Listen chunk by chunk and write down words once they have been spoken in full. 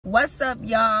What's up,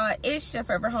 y'all? It's your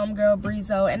favorite homegirl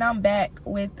Breezo, and I'm back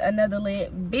with another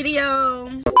lit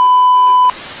video.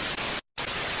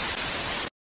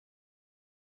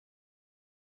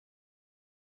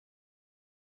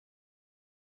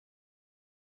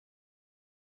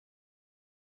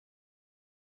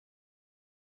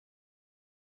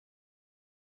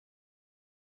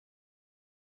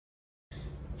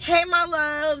 Hey my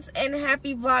loves, and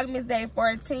happy Vlogmas Day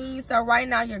 14. So right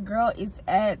now your girl is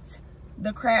at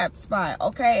the crab spot.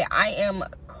 Okay, I am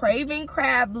craving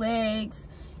crab legs.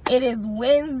 It is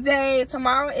Wednesday,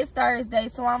 tomorrow is Thursday,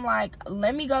 so I'm like,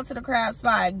 let me go to the crab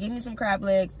spot, give me some crab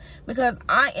legs because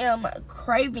I am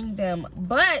craving them.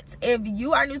 But if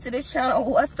you are new to this channel,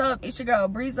 what's up? It's your girl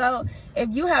Breezo. If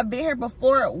you have been here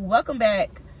before, welcome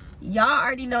back. Y'all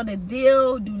already know the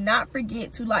deal. Do not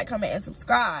forget to like, comment, and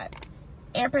subscribe,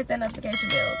 and press that notification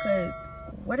bell, because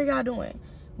what are y'all doing?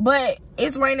 But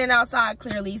it's raining outside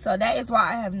clearly, so that is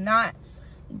why I have not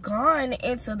gone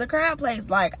into the crab place.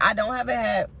 Like, I don't have a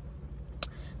hat.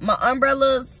 My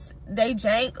umbrellas, they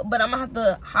jank, but I'm gonna have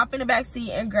to hop in the back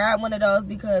seat and grab one of those,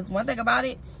 because one thing about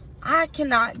it, I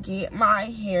cannot get my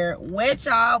hair wet,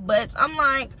 y'all. But I'm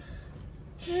like,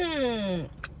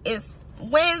 it's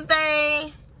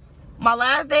Wednesday, my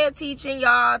last day of teaching,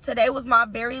 y'all. Today was my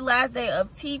very last day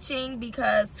of teaching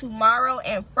because tomorrow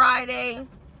and Friday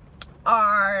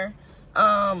are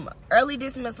early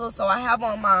dismissal. So I have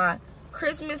on my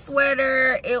Christmas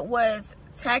sweater. It was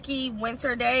tacky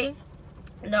winter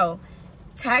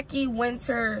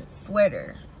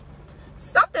sweater,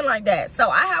 something like that. So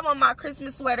I have on my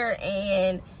Christmas sweater,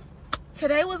 and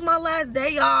today was my last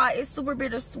day, y'all. It's super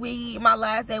bittersweet. My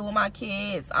last day with my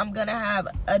kids. I'm gonna have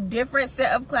a different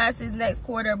set of classes next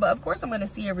quarter, but of course I'm gonna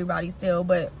see everybody still.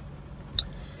 But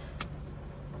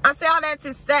I say all that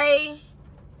to say,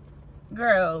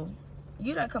 girl,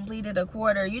 you done completed a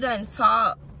quarter. You done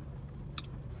taught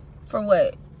for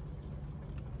what,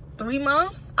 3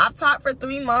 months? I've taught for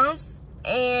 3 months,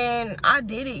 and I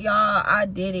did it, y'all. I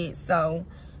did it. So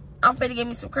I'm finna get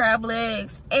me some crab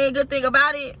legs, and good thing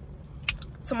about it,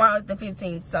 tomorrow is the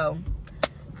 15th. So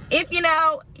if you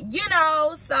know, you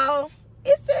know. So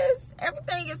it's just,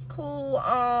 everything is cool.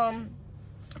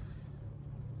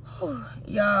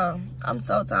 Y'all, I'm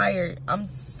so tired. I'm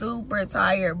super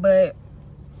tired, but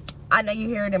I know you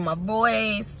hear it in my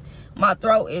voice. My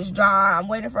throat is dry. I'm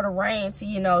waiting for the rain to,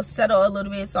 you know, settle a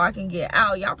little bit so I can get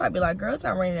out. Y'all probably like, girl, it's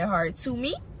not raining that hard. To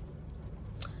me,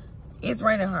 it's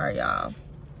raining hard, y'all.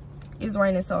 It's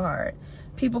raining so hard.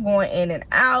 People going in and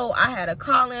out. I had a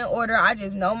call-in order. I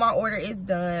just know my order is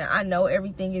done. I know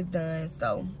everything is done.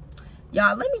 So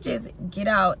y'all, let me just get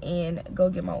out and go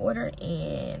get my order,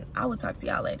 and I will talk to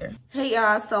y'all later. Hey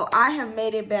y'all, so I have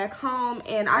made it back home,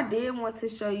 and I did want to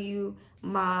show you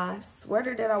my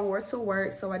sweater that I wore to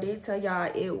work. So I did tell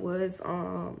y'all it was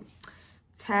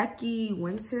tacky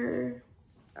winter,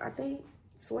 I think,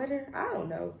 sweater. I don't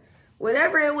know,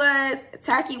 whatever it was,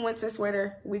 tacky winter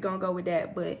sweater, we gonna go with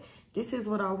that. But this is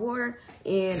what I wore,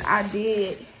 and I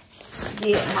did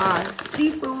get my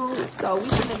seafood. So we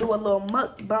finna do a little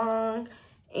mukbang,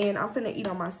 and I'm finna eat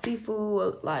on my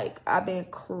seafood. Like, I've been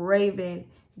craving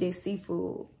this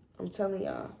seafood. I'm telling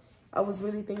y'all, I was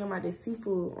really thinking about this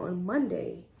seafood on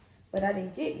Monday, but I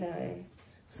didn't get none.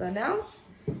 So now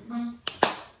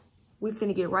we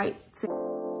finna get right to.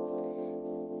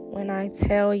 When I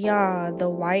tell y'all, the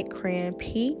white cran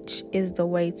peach is the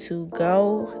way to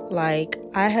go. Like,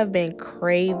 I have been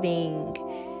craving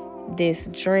this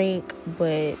drink,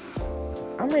 but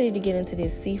I'm ready to get into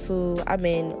this seafood. I've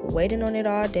been waiting on it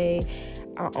all day.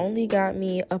 I only got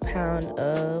me a pound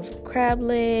of crab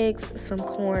legs, some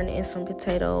corn, and some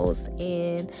potatoes,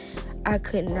 and I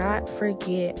could not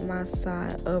forget my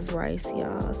side of rice,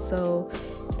 y'all. So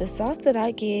the sauce that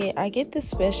I get the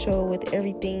special with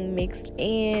everything mixed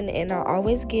in, and I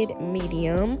always get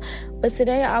medium. But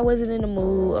today I wasn't in the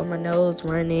mood, my nose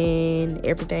running,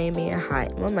 everything being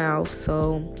hot in my mouth,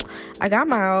 so I got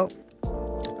mild.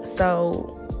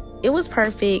 So it was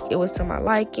perfect. It was to my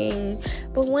liking.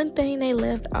 But one thing they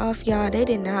left off, y'all, they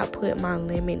did not put my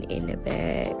lemon in the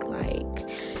bag.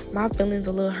 Like, my feelings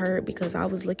a little hurt because I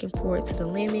was looking forward to the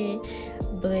lemon,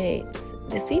 but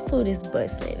the seafood is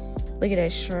busting. Look at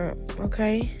that shrimp,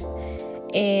 okay?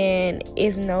 And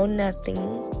it's no nothing.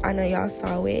 I know y'all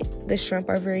saw it. The shrimp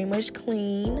are very much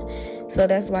clean. So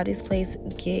that's why this place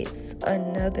gets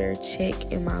another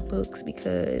check in my books,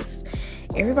 because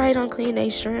everybody don't clean their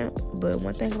shrimp. But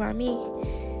one thing about me,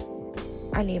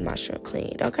 I need my shrimp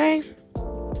cleaned, okay?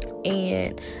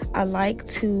 And I like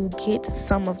to get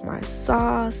some of my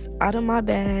sauce out of my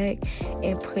bag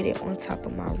and put it on top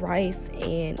of my rice,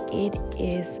 and it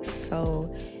is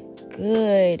so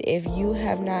good. If you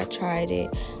have not tried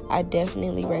it, I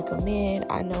definitely recommend.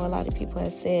 I know a lot of people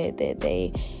have said that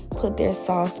they put their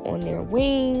sauce on their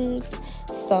wings,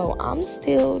 so I'm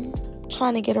still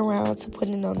trying to get around to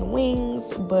putting it on the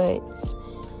wings, but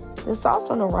the sauce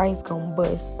on the rice gonna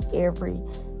bust every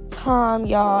time,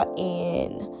 y'all.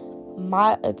 And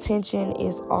my attention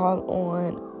is all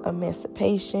on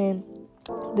Emancipation,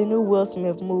 the new Will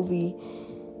Smith movie.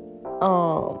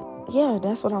 Yeah,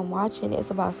 that's what I'm watching.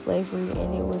 It's about slavery,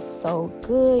 and it was so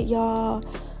good, y'all.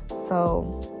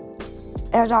 So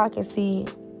as y'all can see,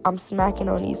 I'm smacking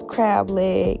on these crab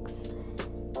legs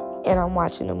and I'm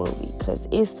watching the movie because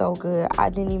it's so good. I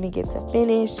didn't even get to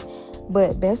finish,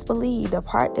 but best believe the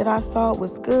part that I saw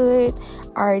was good.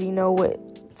 I already know what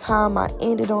time I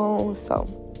ended on, so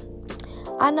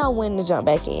I know when to jump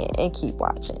back in and keep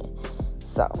watching.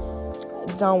 So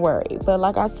don't worry. But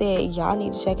like I said, y'all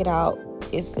need to check it out.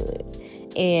 It's good.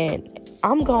 And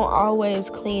I'm gonna always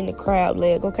clean the crab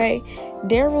leg, okay?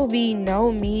 There will be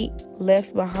no meat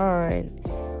left behind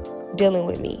dealing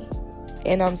with me.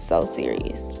 And I'm so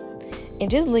serious. And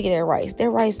just look at that rice. That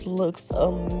rice looks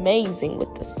amazing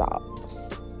with the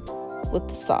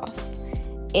sauce.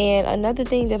 And another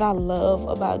thing that I love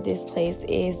about this place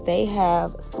is they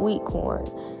have sweet corn.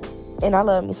 And I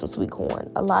love me some sweet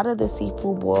corn. A lot of the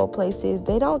seafood boil places,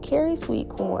 they don't carry sweet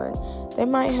corn. They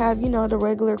might have, the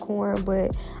regular corn,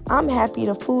 but I'm happy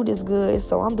the food is good,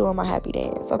 so I'm doing my happy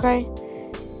dance, okay?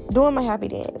 Doing my happy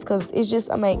dance, because it's just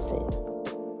amazing.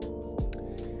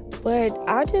 But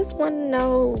I just want to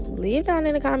know, leave down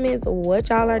in the comments what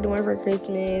y'all are doing for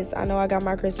Christmas. I know I got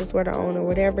my Christmas sweater on or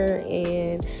whatever,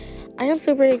 and I am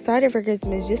super excited for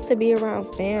Christmas, just to be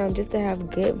around fam, just to have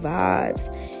good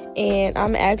vibes. And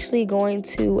I'm actually going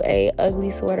to a ugly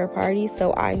sweater party,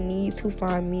 so I need to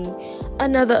find me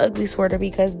another ugly sweater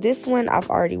because this one I've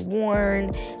already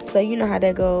worn, so you know how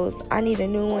that goes. I need a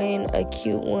new one, a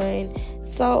cute one.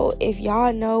 So if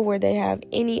y'all know where they have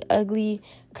any ugly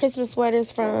Christmas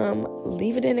sweaters from,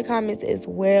 leave it in the comments as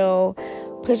well.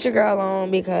 Put your girl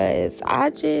on, because I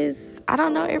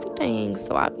don't know everything,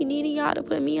 so I be needing y'all to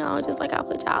put me on just like I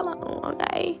put y'all on,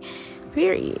 okay?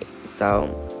 Period. So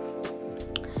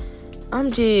I'm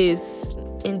just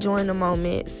enjoying the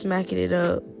moment, smacking it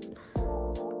up.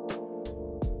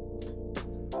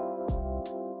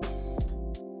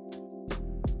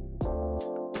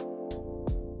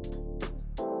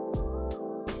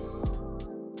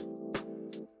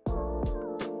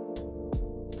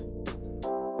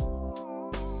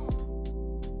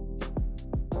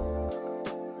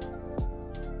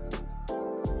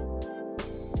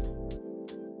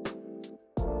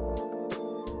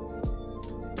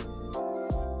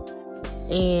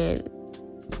 And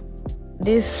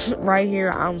this right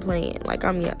here, I'm playing. Like,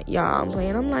 I'm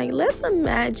playing. I'm like, let's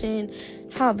imagine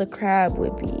how the crab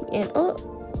would be. And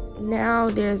now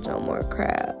there's no more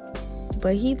crab.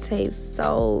 But he tastes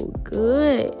so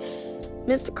good.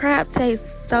 Mr. Crab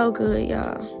tastes so good,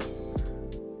 y'all.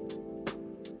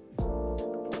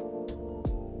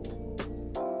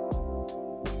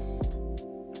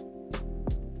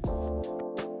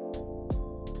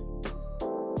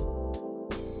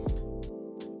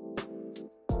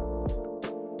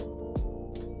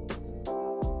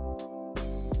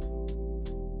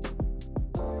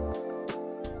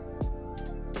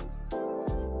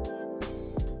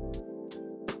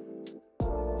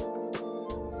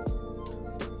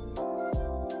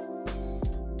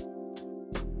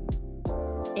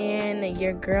 And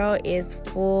your girl is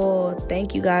full.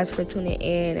 Thank you guys for tuning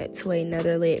in to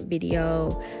another lit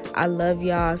video. I love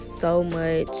y'all so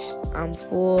much. I'm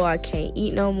full. I can't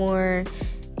eat no more.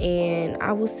 And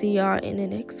I will see y'all in the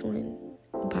next one.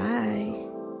 Bye.